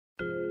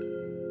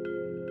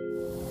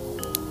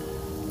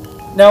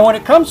Now, when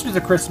it comes to the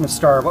Christmas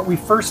star, what we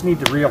first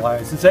need to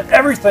realize is that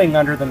everything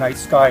under the night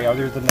sky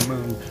other than the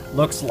moon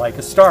looks like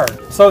a star.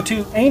 So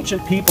to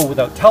ancient people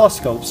without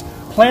telescopes,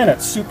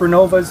 planets,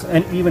 supernovas,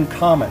 and even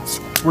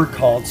comets were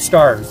called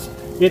stars.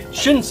 It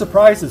shouldn't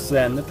surprise us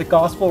then that the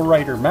Gospel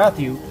writer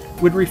Matthew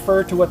would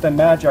refer to what the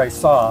Magi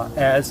saw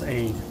as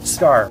a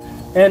star.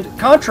 And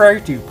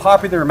contrary to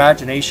popular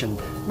imagination,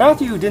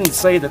 Matthew didn't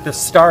say that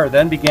this star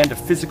then began to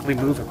physically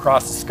move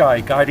across the sky,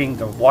 guiding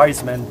the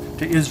wise men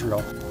to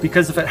Israel.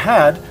 Because if it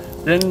had,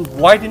 then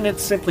why didn't it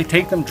simply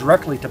take them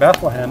directly to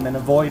Bethlehem and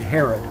avoid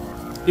Herod?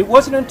 It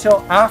wasn't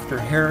until after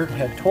Herod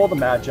had told the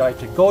Magi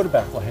to go to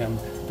Bethlehem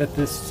that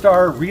this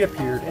star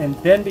reappeared and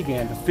then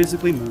began to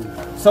physically move.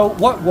 So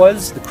what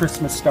was the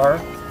Christmas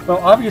star? Well,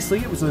 obviously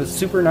it was a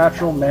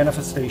supernatural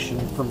manifestation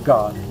from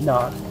God,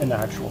 not an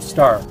actual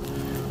star.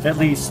 At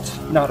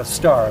least, not a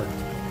star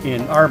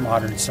in our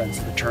modern sense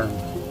of the term.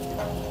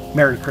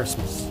 Merry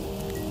Christmas.